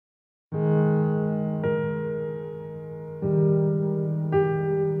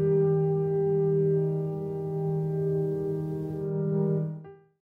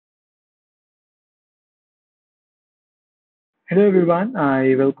Hello everyone,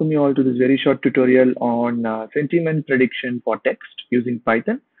 I welcome you all to this very short tutorial on sentiment prediction for text using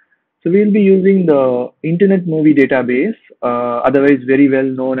Python. So we'll be using the Internet Movie Database, otherwise very well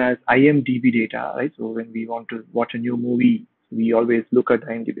known as IMDb data, right? So when we want to watch a new movie, we always look at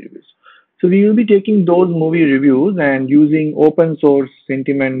IMDb reviews. So we will be taking those movie reviews and using open source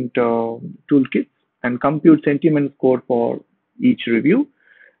sentiment toolkits and compute sentiment score for each review.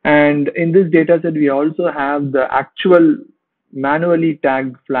 And in this data set, we also have the actual manually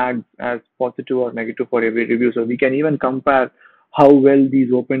tagged flags as positive or negative for every review. So we can even compare how well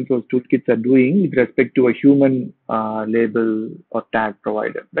these open source toolkits are doing with respect to a human label or tag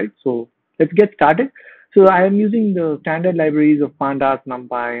provider, right? So let's get started. So I am using the standard libraries of pandas,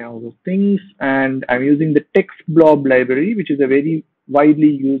 numpy, and all those things, and I'm using the text blob library, which is a very widely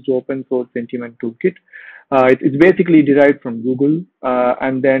used open source sentiment toolkit. It's basically derived from Google,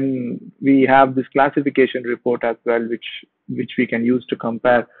 and then we have this classification report as well, which we can use to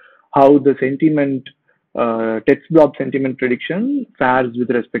compare how the sentiment text blob sentiment prediction fares with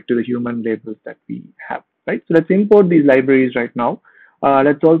respect to the human labels that we have. Right. So let's import these libraries right now.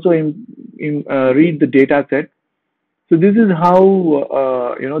 Let's also read the data set. So this is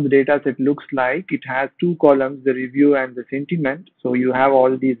how the data set looks like. It has two columns, the review and the sentiment. So you have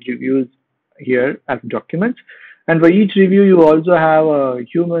all these reviews here as documents. And for each review, you also have a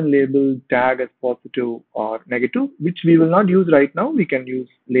human label tag as positive or negative, which we will not use right now. We can use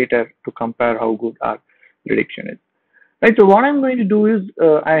later to compare how good our prediction is. Right. So what I'm going to do is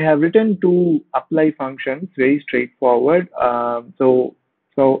I have written two apply functions, very straightforward. So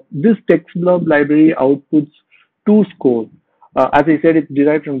this text blob library outputs two scores. As I said, it's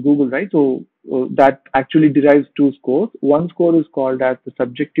derived from Google, right? So that actually derives two scores. One score is called as the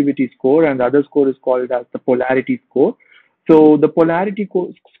subjectivity score, and the other score is called as the polarity score. So the polarity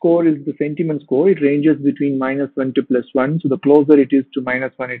score is the sentiment score. It ranges between -1 to +1. So the closer it is to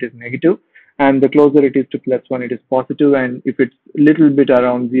 -1, it is negative, and the closer it is to +1, it is positive. And if it's a little bit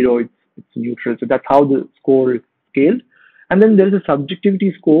around zero, it's neutral. So that's how the score is scaled. And then there is a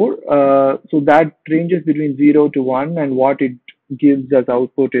subjectivity score. So that ranges between 0 to 1, and what it gives as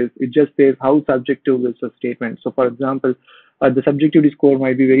output is it just says how subjective is a statement. So for example, the subjectivity score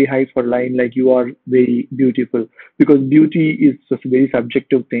might be very high for line like you are very beautiful, because beauty is just a very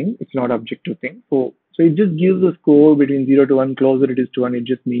subjective thing. It's not objective thing. So it just gives a score between 0 to 1. Closer it is to 1, it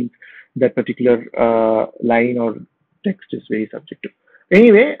just means that particular line or text is very subjective.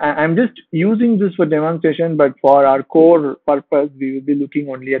 Anyway, I'm just using this for demonstration, but for our core purpose, we will be looking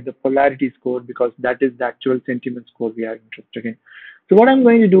only at the polarity score because that is the actual sentiment score we are interested in. So what I'm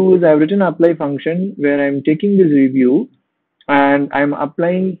going to do is I've written an apply function where I'm taking this review and I'm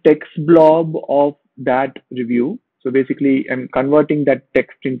applying text blob of that review. So basically, I'm converting that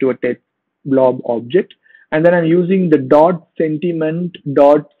text into a text blob object, and then I'm using the dot sentiment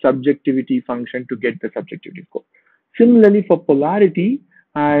dot subjectivity function to get the subjectivity score. Similarly, for polarity,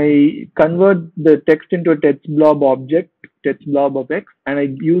 I convert the text into a text blob object, text blob of x, and I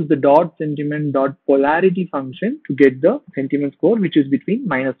use the dot sentiment dot polarity function to get the sentiment score, which is between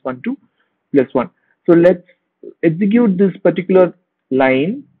 -1 to +1. So let's execute this particular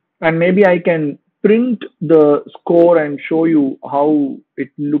line, and maybe I can print the score and show you how it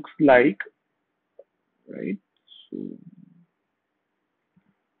looks like, right? So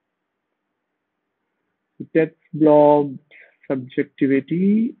text blob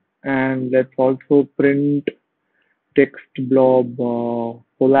subjectivity, and let's also print text blob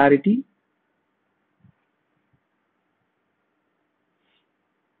polarity.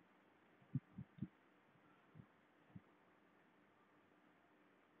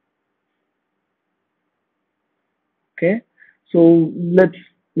 Okay, so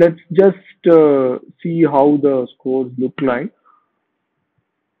let's just see how the scores look like.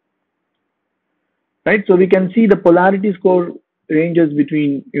 Right, so we can see the polarity score ranges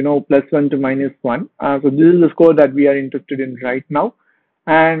between +1 to -1. So this is the score that we are interested in right now.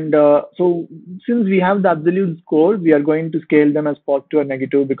 And so since we have the absolute score, we are going to scale them as positive or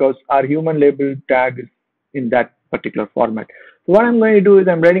negative because our human label tag is in that particular format. So what I'm going to do is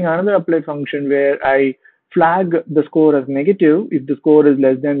I'm writing another apply function where I flag the score as negative if the score is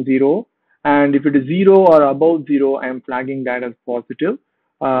less than 0. And if it is 0 or above 0, I'm flagging that as positive.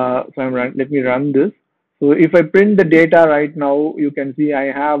 Let me run this. So if I print the data right now, you can see I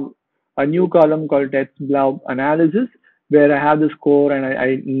have a new column called text blob analysis where I have the score, and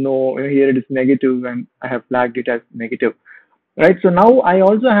I know here it is negative and I have flagged it as negative. Right. So now I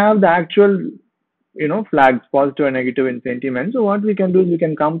also have the actual flags positive and negative in sentiment. So what we can do is we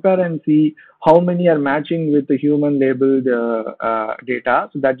can compare and see how many are matching with the human labeled data.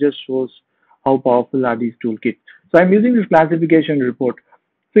 So that just shows how powerful are these toolkits. So I'm using this classification report.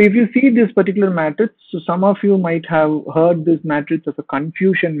 So if you see this particular matrix, so some of you might have heard this matrix as a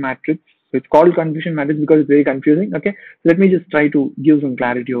confusion matrix. So it's called confusion matrix because it's very confusing. Okay, so let me just try to give some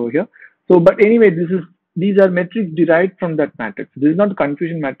clarity over here. So, but anyway, these are metrics derived from that matrix. This is not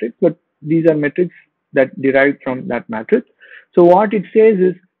confusion matrix, but these are metrics that derived from that matrix. So what it says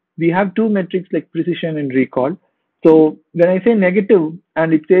is we have two metrics like precision and recall. So when I say negative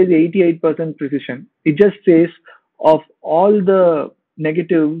and it says 88% precision, it just says of all the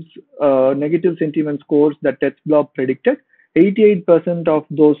negatives, negative sentiment scores that TestBlob predicted, 88% of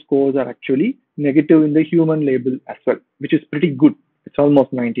those scores are actually negative in the human label as well, which is pretty good. It's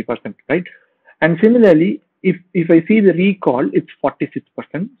almost 90%, right? And similarly, if I see the recall, it's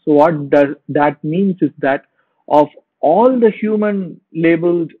 46%. So what does that means is that of all the human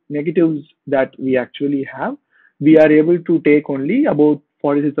labeled negatives that we actually have, we are able to take only about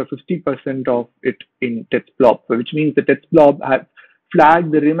 46 or 50% of it in TestBlob, which means the TestBlob has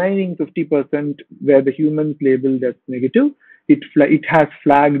flagged the remaining 50% where the humans labeled as negative. It has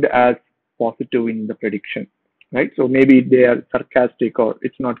flagged as positive in the prediction, right? So maybe they are sarcastic or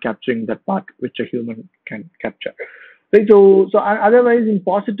it's not capturing that part which a human can capture. Right, so otherwise in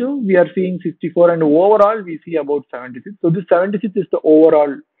positive we are seeing 64 and overall we see about 76. So this 76 is the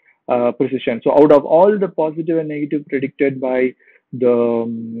overall precision. So out of all the positive and negative predicted by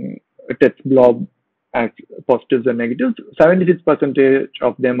the test blob as positives and negatives, 76%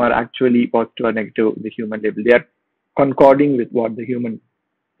 of them are actually positive or negative in the human label. They are concording with what the human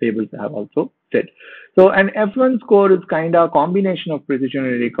tables have also said. So an F1 score is kind of a combination of precision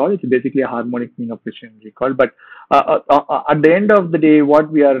and recall. It's basically a harmonic mean of precision and recall. But at the end of the day,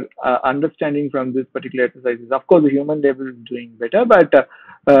 what we are understanding from this particular exercise is, of course, the human label is doing better,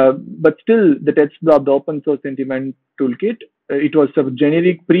 but still the TestBlob, the open source sentiment toolkit, it was a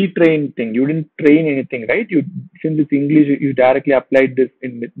generic pre-trained thing. You didn't train anything, right? You, since it's English, you directly applied this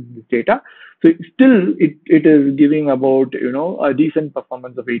in this data. So still, it is giving about a decent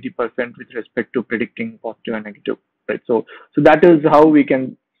performance of 80% with respect to predicting positive and negative, right? So that is how we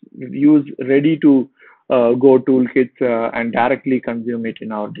can use ready to go toolkits and directly consume it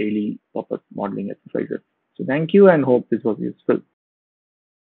in our daily purpose modeling exercises. So thank you and hope this was useful.